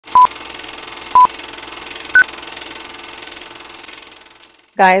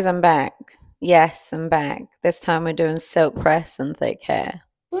Guys, I'm back. Yes, I'm back. This time we're doing silk press and thick hair.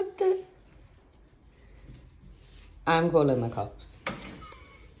 What the? I'm calling the cops.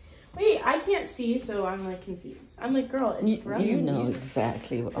 Wait, I can't see, so I'm like confused. I'm like, girl, it's gross. You know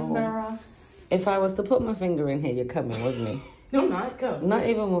exactly. Oh. If I was to put my finger in here, you're coming with me. No, not go. Not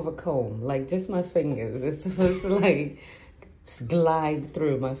even with a comb. Like, just my fingers. It's supposed to, like, just glide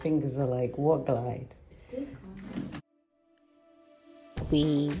through. My fingers are like, what glide?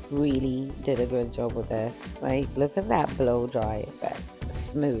 We really did a good job with this. Like, look at that blow dry effect.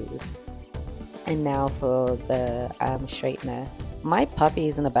 Smooth. And now for the straightener. My puppy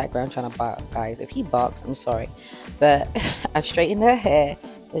is in the background trying to bark, guys. If he barks, I'm sorry. But I've straightened her hair.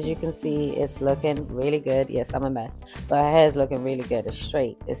 As you can see, it's looking really good. Yes, I'm a mess. But her hair is looking really good. It's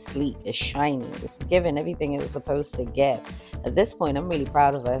straight, it's sleek, it's shiny. It's giving everything it was supposed to get. At this point, I'm really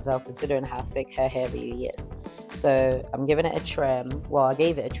proud of myself considering how thick her hair really is. So I'm giving it a trim. Well, I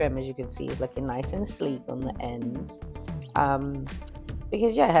gave it a trim, as you can see. It's looking nice and sleek on the ends.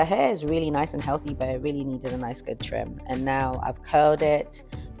 Because yeah, her hair is really nice and healthy, but it really needed a nice good trim. And now I've curled it,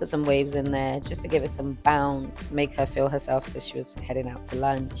 put some waves in there just to give it some bounce, make her feel herself, because she was heading out to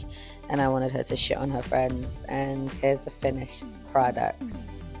lunch and I wanted her to shit on her friends. And here's the finished product.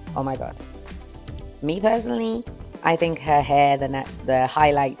 Oh my god. Me personally, I think her hair, the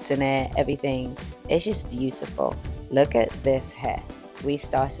highlights in it, everything, it's just beautiful. Look at this hair. We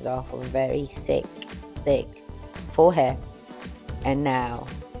started off with very thick full hair. And now,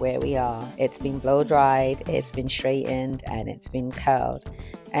 where we are, it's been blow dried, it's been straightened, and it's been curled.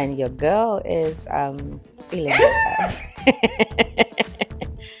 And your girl is feeling herself.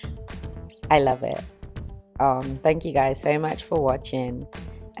 I love it. Thank you guys so much for watching.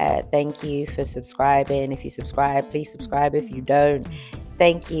 Thank you for subscribing. If you subscribe, please subscribe. If you don't,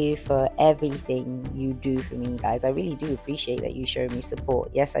 thank you for everything you do for me, guys. I really do appreciate that you show me support.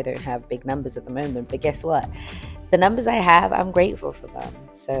 Yes, I don't have big numbers at the moment, but guess what? The numbers I have, I'm grateful for them.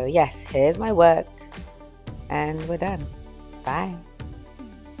 So yes, here's my work and we're done. Bye.